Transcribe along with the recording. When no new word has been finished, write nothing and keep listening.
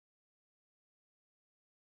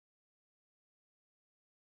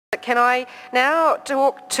Can I now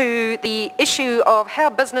talk to the issue of how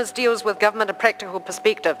business deals with government in a practical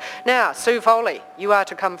perspective? Now, Sue Foley, you are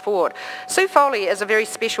to come forward. Sue Foley is a very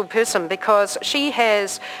special person because she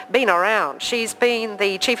has been around. She's been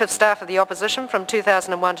the Chief of Staff of the Opposition from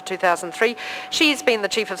 2001 to 2003. She's been the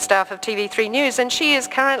Chief of Staff of TV3 News, and she is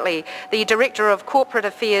currently the Director of Corporate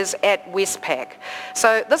Affairs at Westpac.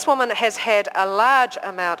 So this woman has had a large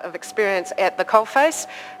amount of experience at the coalface.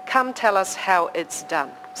 Come tell us how it's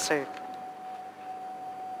done. Sue.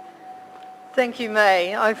 Thank you,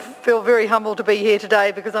 May. I feel very humbled to be here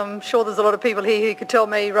today because I'm sure there's a lot of people here who could tell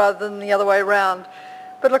me rather than the other way around.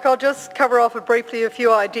 But look, I'll just cover off briefly a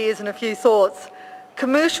few ideas and a few thoughts.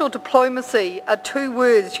 Commercial diplomacy are two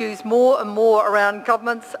words used more and more around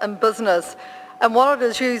governments and business, and while it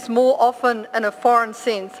is used more often in a foreign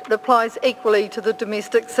sense, it applies equally to the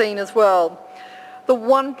domestic scene as well. The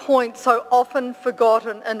one point so often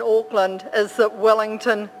forgotten in Auckland is that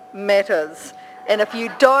Wellington matters. And if you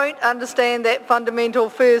don't understand that fundamental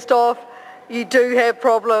first off, you do have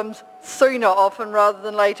problems sooner often rather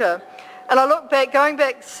than later. And I look back, going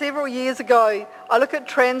back several years ago, I look at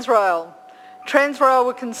Transrail. Transrail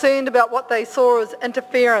were concerned about what they saw as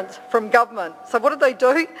interference from government. So what did they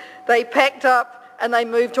do? They packed up and they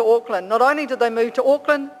moved to Auckland. Not only did they move to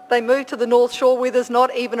Auckland, they moved to the North Shore where there's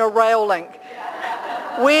not even a rail link.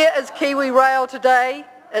 Where is Kiwi Rail today?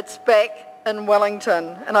 It's back in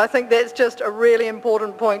Wellington, and I think that's just a really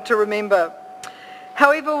important point to remember.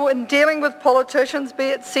 However, when dealing with politicians, be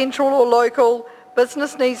it central or local,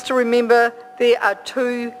 business needs to remember there are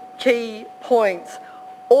two key points.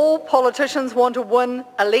 All politicians want to win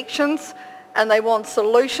elections and they want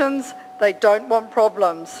solutions, they don't want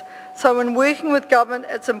problems. So when working with government,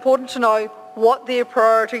 it's important to know what their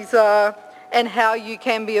priorities are and how you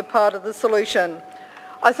can be a part of the solution.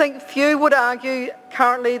 I think few would argue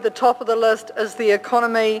currently the top of the list is the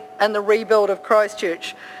economy and the rebuild of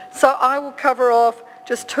Christchurch. So I will cover off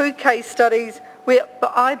just two case studies where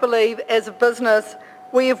I believe as a business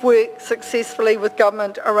we have worked successfully with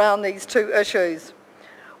government around these two issues.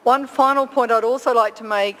 One final point I'd also like to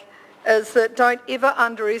make is that don't ever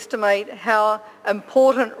underestimate how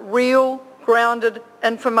important real grounded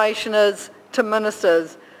information is to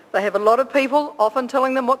ministers. They have a lot of people often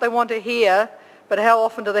telling them what they want to hear, but how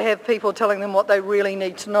often do they have people telling them what they really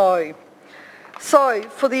need to know? So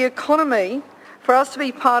for the economy, for us to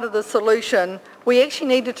be part of the solution, we actually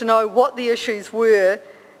needed to know what the issues were,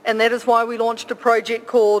 and that is why we launched a project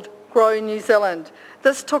called Grow New Zealand.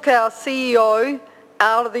 This took our CEO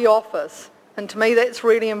out of the office, and to me that's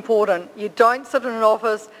really important. You don't sit in an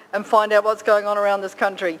office and find out what's going on around this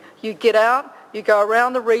country. You get out, you go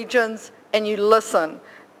around the regions, and you listen.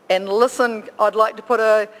 And listen, I'd like to put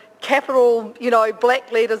a capital,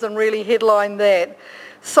 black letters and really headline that.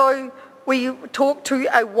 So we talked to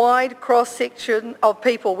a wide cross-section of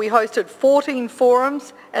people. We hosted 14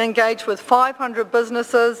 forums and engaged with 500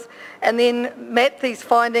 businesses and then mapped these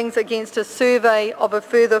findings against a survey of a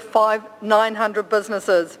further 900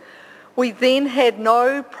 businesses. We then had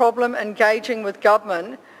no problem engaging with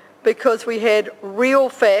government because we had real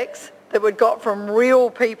facts that we got from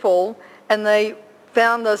real people, and they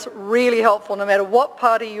found this really helpful. No matter what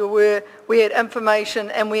party you were, we had information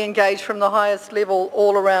and we engaged from the highest level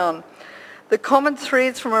all around. The common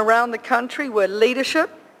threads from around the country were leadership,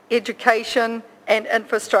 education and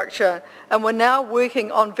infrastructure, and we're now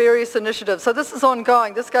working on various initiatives. So this is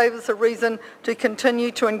ongoing. This gave us a reason to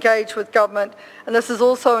continue to engage with government, and this has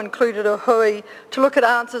also included a hui to look at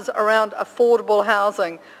answers around affordable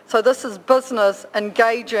housing. So this is business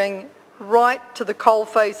engaging right to the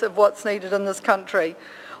coalface of what's needed in this country.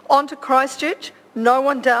 On to Christchurch. No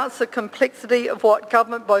one doubts the complexity of what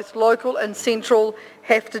government, both local and central,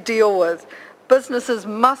 have to deal with. Businesses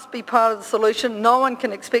must be part of the solution. No one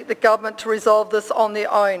can expect the government to resolve this on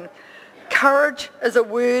their own. Courage is a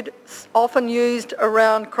word often used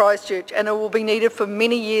around Christchurch, and it will be needed for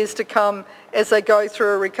many years to come as they go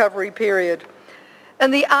through a recovery period. In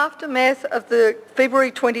the aftermath of the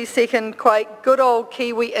February 22nd quake, good old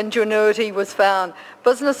Kiwi ingenuity was found.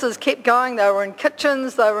 Businesses kept going. They were in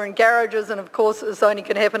kitchens, they were in garages, and of course this only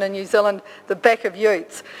can happen in New Zealand, the back of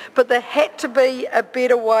utes. But there had to be a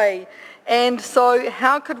better way. And so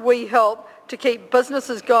how could we help to keep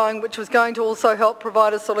businesses going, which was going to also help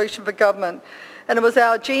provide a solution for government? And it was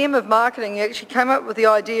our GM of marketing who actually came up with the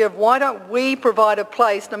idea of why don't we provide a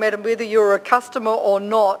place, no matter whether you're a customer or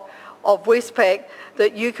not, of Westpac,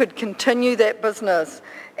 that you could continue that business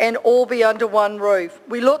and all be under one roof.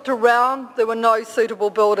 We looked around, there were no suitable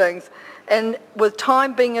buildings, and with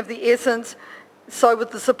time being of the essence, so with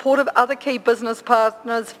the support of other key business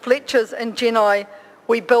partners, Fletcher's and Genai,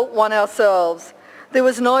 we built one ourselves. There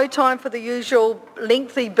was no time for the usual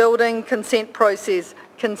lengthy building consent process.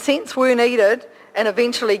 Consents were needed and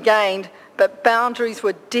eventually gained, but boundaries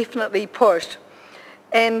were definitely pushed.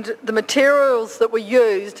 And the materials that were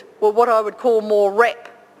used were what I would call more rap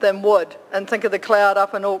than wood, and think of the cloud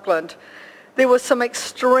up in Auckland. There were some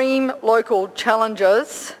extreme local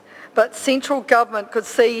challenges, but central government could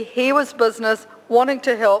see here was business wanting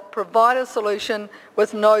to help provide a solution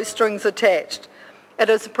with no strings attached. It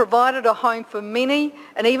has provided a home for many,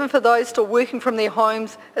 and even for those still working from their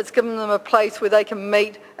homes, it's given them a place where they can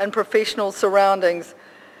meet in professional surroundings.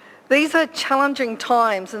 These are challenging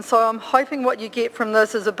times, and so I'm hoping what you get from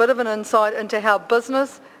this is a bit of an insight into how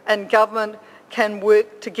business and government can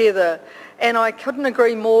work together. And I couldn't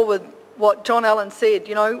agree more with what John Allen said.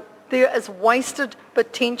 You know, there is wasted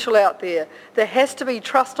potential out there. There has to be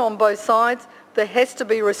trust on both sides. There has to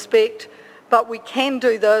be respect, but we can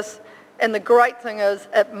do this. And the great thing is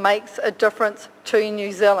it makes a difference to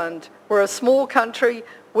New Zealand. We're a small country,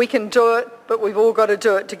 we can do it, but we've all got to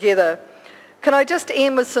do it together. Can I just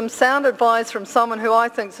end with some sound advice from someone who I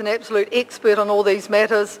think is an absolute expert on all these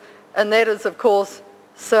matters, and that is, of course,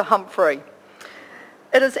 Sir Humphrey.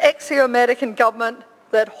 It is axiomatic in government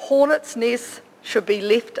that hornets' nests should be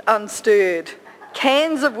left unstirred,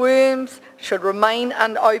 cans of worms should remain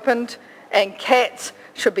unopened, and cats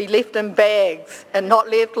should be left in bags and not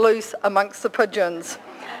left loose amongst the pigeons.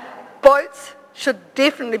 Boats should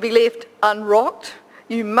definitely be left unrocked.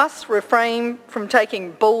 You must refrain from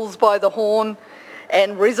taking bulls by the horn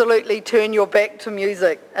and resolutely turn your back to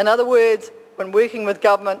music. In other words, when working with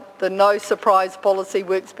government, the no surprise policy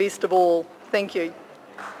works best of all. Thank you.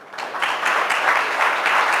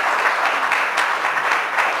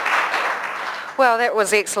 Well, that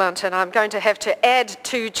was excellent, and I'm going to have to add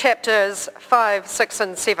to chapters 5, 6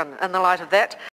 and 7 in the light of that.